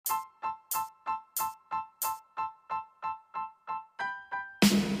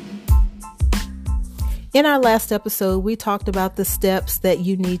In our last episode, we talked about the steps that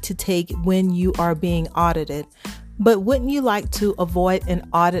you need to take when you are being audited. But wouldn't you like to avoid an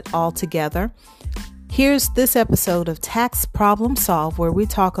audit altogether? Here's this episode of Tax Problem Solve, where we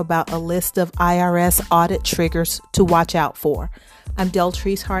talk about a list of IRS audit triggers to watch out for. I'm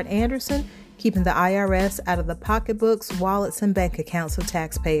Deltrice Hart Anderson, keeping the IRS out of the pocketbooks, wallets, and bank accounts of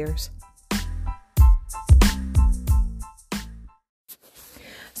taxpayers.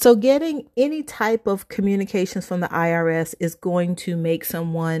 So getting any type of communications from the IRS is going to make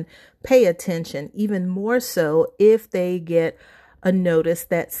someone pay attention, even more so if they get a notice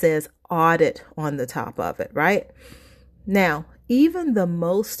that says audit on the top of it, right? Now, even the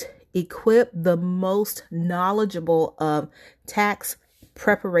most equipped, the most knowledgeable of tax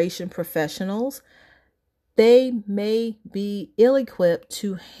preparation professionals, they may be ill-equipped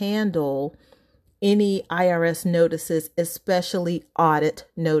to handle any IRS notices, especially audit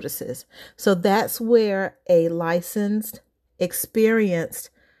notices. So that's where a licensed,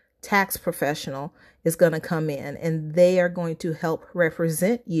 experienced tax professional is going to come in, and they are going to help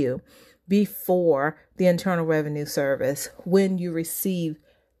represent you before the Internal Revenue Service when you receive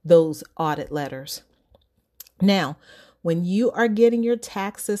those audit letters. Now, when you are getting your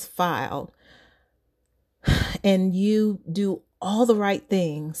taxes filed and you do all the right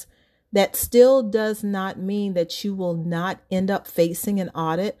things, that still does not mean that you will not end up facing an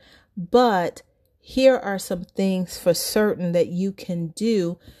audit, but here are some things for certain that you can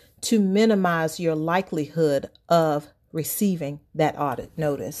do to minimize your likelihood of receiving that audit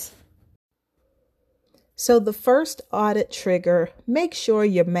notice. So the first audit trigger, make sure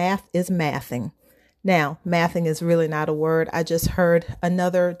your math is mathing. Now, mathing is really not a word. I just heard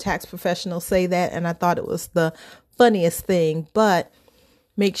another tax professional say that, and I thought it was the funniest thing, but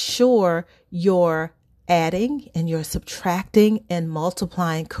make sure you're adding and you're subtracting and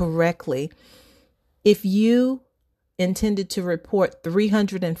multiplying correctly. If you intended to report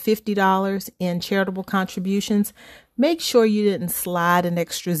 $350 in charitable contributions, make sure you didn't slide an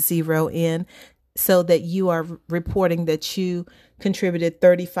extra zero in so that you are reporting that you contributed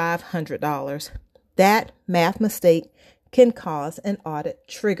 $3,500. That math mistake can cause an audit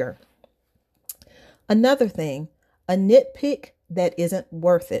trigger. Another thing, a nitpick that isn't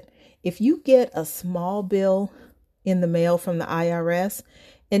worth it. If you get a small bill in the mail from the IRS,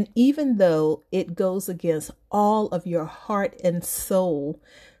 and even though it goes against all of your heart and soul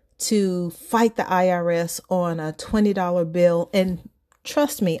to fight the IRS on a $20 bill, and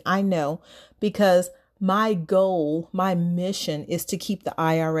trust me, I know, because my goal, my mission is to keep the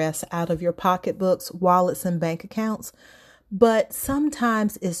IRS out of your pocketbooks, wallets, and bank accounts. But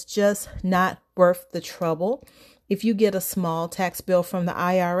sometimes it's just not worth the trouble. If you get a small tax bill from the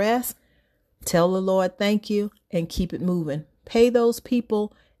IRS, tell the Lord thank you and keep it moving. Pay those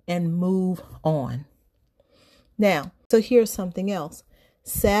people and move on. Now, so here's something else.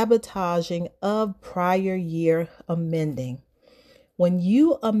 Sabotaging of prior year amending. When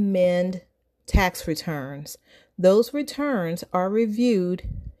you amend tax returns, those returns are reviewed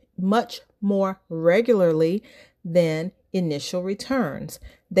much more regularly than initial returns.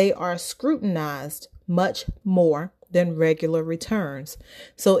 They are scrutinized much more than regular returns.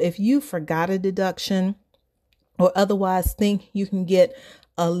 So if you forgot a deduction or otherwise think you can get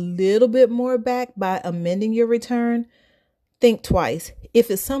a little bit more back by amending your return, think twice. If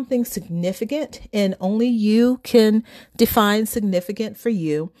it's something significant, and only you can define significant for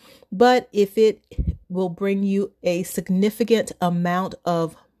you, but if it will bring you a significant amount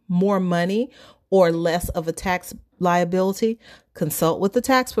of more money or less of a tax liability, consult with the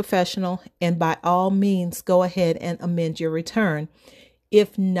tax professional and by all means go ahead and amend your return.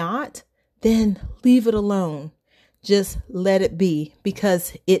 If not, then leave it alone. Just let it be,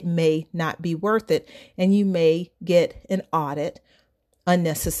 because it may not be worth it and you may get an audit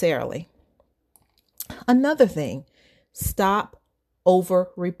unnecessarily. Another thing, stop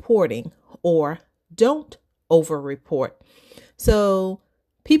over-reporting or don't over-report. So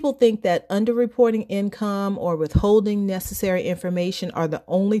people think that underreporting income or withholding necessary information are the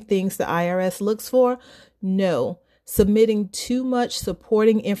only things the IRS looks for. No, submitting too much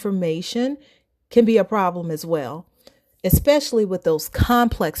supporting information can be a problem as well, especially with those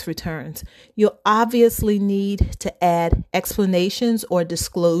complex returns. You'll obviously need to add explanations or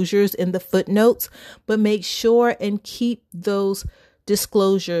disclosures in the footnotes, but make sure and keep those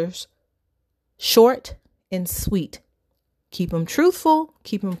disclosures short and sweet. Keep them truthful,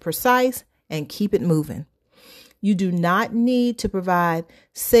 keep them precise, and keep it moving. You do not need to provide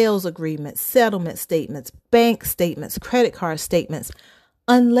sales agreements, settlement statements, bank statements, credit card statements,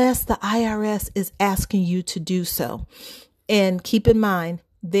 unless the IRS is asking you to do so. And keep in mind,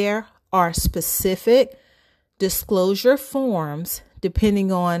 there are specific disclosure forms,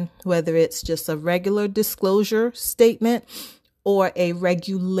 depending on whether it's just a regular disclosure statement or a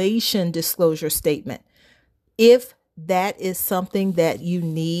regulation disclosure statement. If that is something that you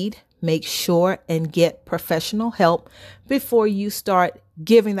need, make sure and get professional help before you start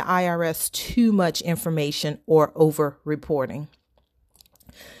giving the IRS too much information or over reporting.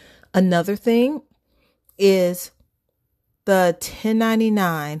 Another thing is the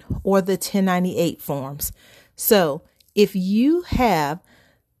 1099 or the 1098 forms. So if you have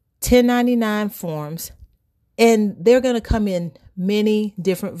 1099 forms, and they're going to come in many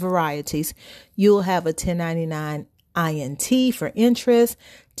different varieties, you'll have a 1099 INT for interest,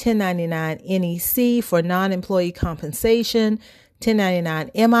 1099 NEC for non-employee compensation, 1099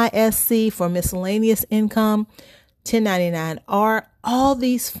 MISC for miscellaneous income, 1099R, all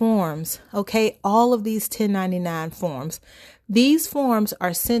these forms, okay, all of these 1099 forms. These forms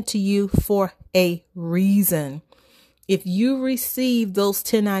are sent to you for a reason. If you receive those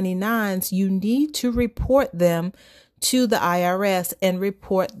 1099s, you need to report them to the IRS and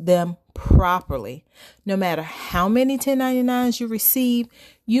report them properly. No matter how many 1099s you receive,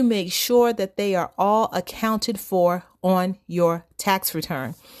 you make sure that they are all accounted for on your tax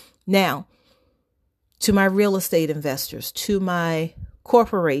return. Now, to my real estate investors, to my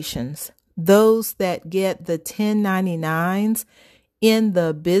corporations, those that get the 1099s in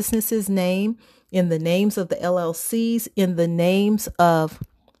the business's name, in the names of the LLCs, in the names of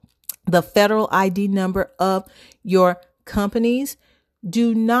the federal ID number of your companies,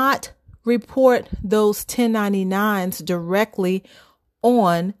 do not report those 1099s directly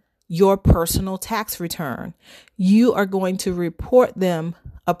on your personal tax return. You are going to report them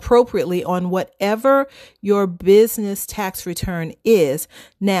appropriately on whatever your business tax return is.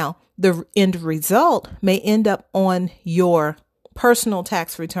 Now, the end result may end up on your personal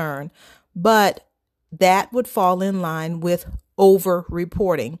tax return, but that would fall in line with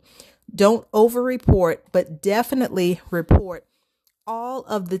over-reporting. Don't over-report, but definitely report all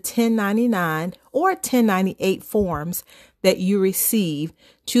of the 1099 or 1098 forms that you receive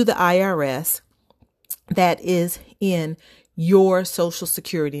to the IRS that is in your Social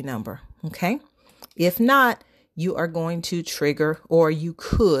Security number, okay? If not, you are going to trigger, or you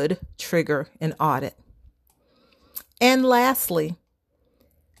could trigger, an audit. And lastly,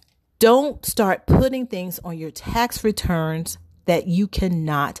 don't start putting things on your tax returns that you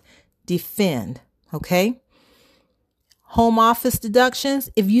cannot defend, okay? Home office deductions.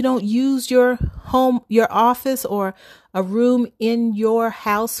 If you don't use your office or a room in your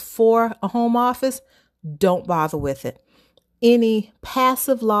house for a home office, don't bother with it. Any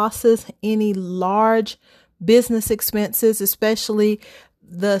passive losses, any large business expenses, especially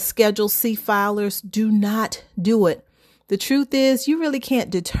the Schedule C filers, do not do it. The truth is, you really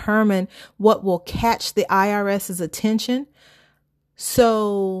can't determine what will catch the IRS's attention.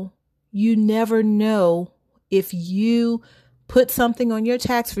 So you never know if you put something on your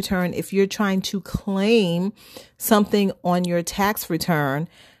tax return, if you're trying to claim something on your tax return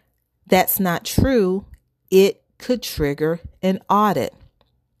that's not true, it could trigger an audit.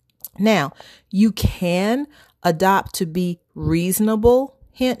 Now, you can adopt to be reasonable,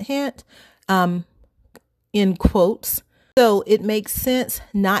 hint, hint, in quotes. So it makes sense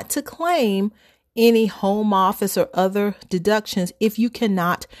not to claim any home office or other deductions if you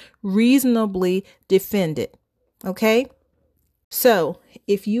cannot reasonably defend it. Okay? So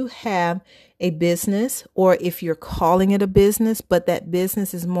if you have a business, or if you're calling it a business, but that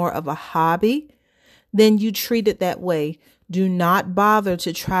business is more of a hobby, then you treat it that way. Do not bother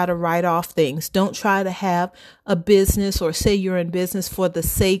to try to write off things. Don't try to have a business, or say you're in business for the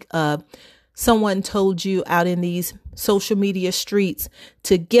sake of someone told you out in these social media streets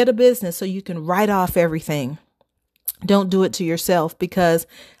to get a business so you can write off everything. Don't do it to yourself, because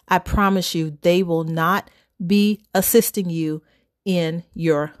I promise you they will not be assisting you in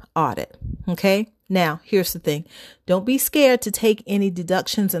your audit. Okay? Now, here's the thing. Don't be scared to take any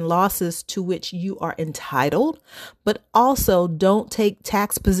deductions and losses to which you are entitled, but also don't take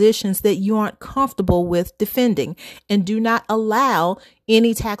tax positions that you aren't comfortable with defending, and do not allow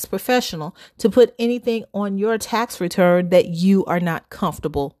any tax professional to put anything on your tax return that you are not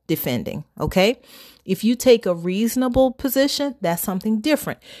comfortable defending. Okay? If you take a reasonable position, that's something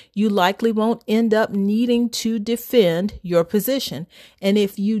different. You likely won't end up needing to defend your position. And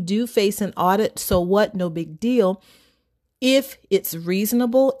if you do face an audit, so what? No big deal. If it's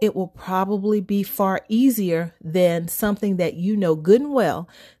reasonable, it will probably be far easier than something that you know good and well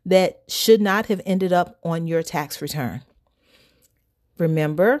that should not have ended up on your tax return.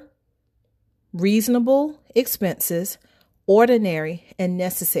 Remember, reasonable expenses, ordinary and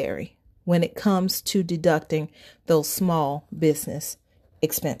necessary. when it comes to deducting those small business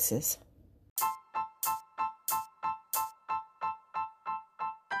expenses.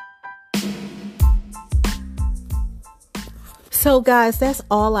 So guys, that's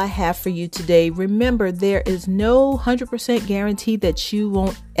all I have for you today. Remember, there is no 100% guarantee that you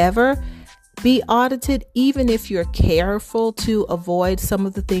won't ever be audited, even if you're careful to avoid some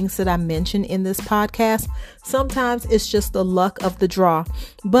of the things that I mentioned in this podcast. Sometimes it's just the luck of the draw,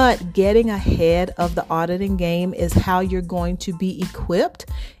 but getting ahead of the auditing game is how you're going to be equipped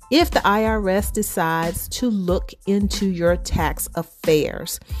if the IRS decides to look into your tax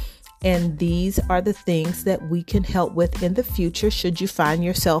affairs. And these are the things that we can help with in the future should you find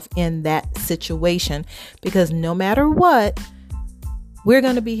yourself in that situation. Because no matter what, we're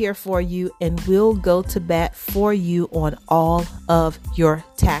going to be here for you, and we'll go to bat for you on all of your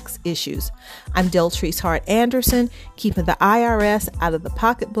tax issues. I'm Deltrice Hart Anderson, keeping the IRS out of the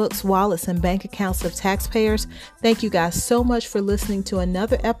pocketbooks, wallets, and bank accounts of taxpayers. Thank you guys so much for listening to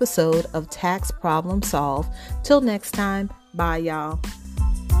another episode of Tax Problem Solved. Till next time, bye y'all.